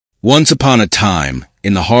Once upon a time,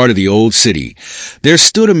 in the heart of the old city, there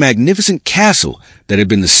stood a magnificent castle that had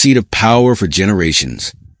been the seat of power for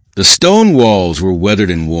generations. The stone walls were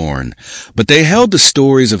weathered and worn, but they held the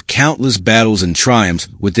stories of countless battles and triumphs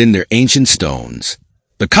within their ancient stones.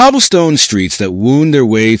 The cobblestone streets that wound their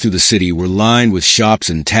way through the city were lined with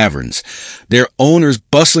shops and taverns, their owners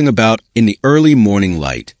bustling about in the early morning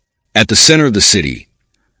light. At the center of the city,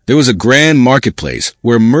 there was a grand marketplace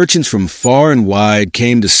where merchants from far and wide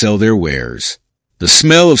came to sell their wares. The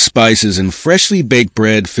smell of spices and freshly baked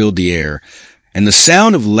bread filled the air, and the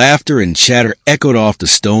sound of laughter and chatter echoed off the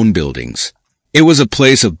stone buildings. It was a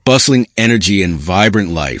place of bustling energy and vibrant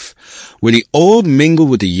life, where the old mingled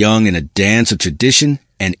with the young in a dance of tradition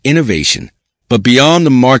and innovation. But beyond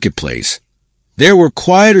the marketplace, there were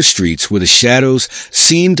quieter streets where the shadows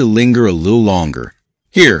seemed to linger a little longer.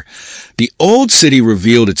 Here, the old city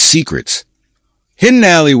revealed its secrets, hidden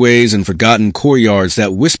alleyways and forgotten courtyards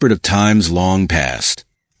that whispered of times long past.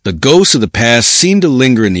 The ghosts of the past seemed to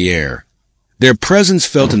linger in the air, their presence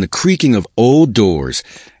felt in the creaking of old doors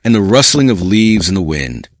and the rustling of leaves in the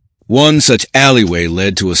wind. One such alleyway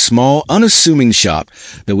led to a small, unassuming shop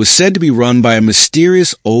that was said to be run by a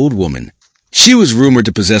mysterious old woman. She was rumored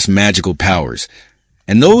to possess magical powers,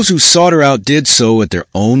 and those who sought her out did so at their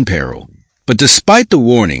own peril. But despite the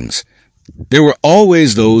warnings, there were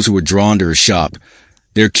always those who were drawn to her shop,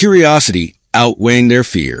 their curiosity outweighing their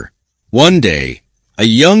fear. One day, a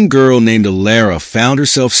young girl named Alara found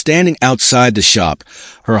herself standing outside the shop,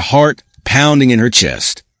 her heart pounding in her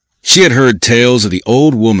chest. She had heard tales of the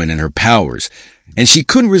old woman and her powers, and she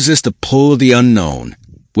couldn't resist the pull of the unknown.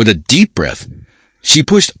 With a deep breath, she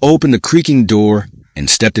pushed open the creaking door and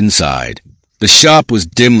stepped inside. The shop was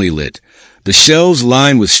dimly lit, the shelves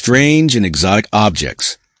lined with strange and exotic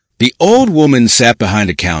objects. The old woman sat behind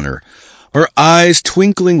a counter, her eyes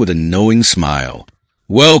twinkling with a knowing smile.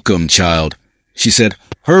 "Welcome, child," she said,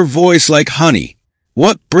 her voice like honey.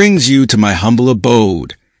 "What brings you to my humble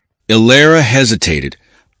abode?" Alara hesitated,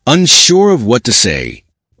 unsure of what to say.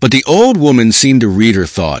 But the old woman seemed to read her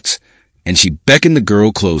thoughts, and she beckoned the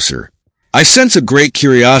girl closer. "I sense a great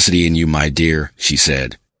curiosity in you, my dear," she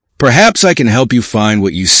said. "Perhaps I can help you find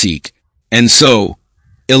what you seek." And so,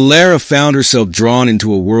 Alara found herself drawn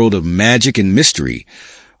into a world of magic and mystery,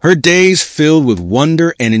 her days filled with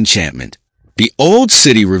wonder and enchantment. The old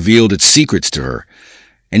city revealed its secrets to her,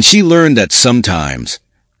 and she learned that sometimes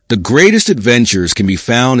the greatest adventures can be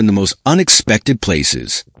found in the most unexpected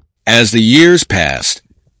places. As the years passed,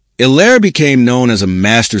 Alara became known as a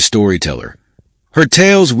master storyteller, her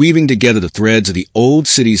tales weaving together the threads of the old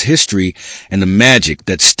city's history and the magic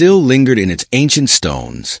that still lingered in its ancient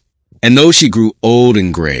stones. And though she grew old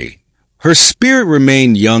and gray, her spirit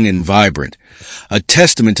remained young and vibrant, a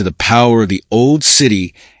testament to the power of the old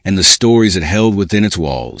city and the stories it held within its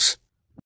walls.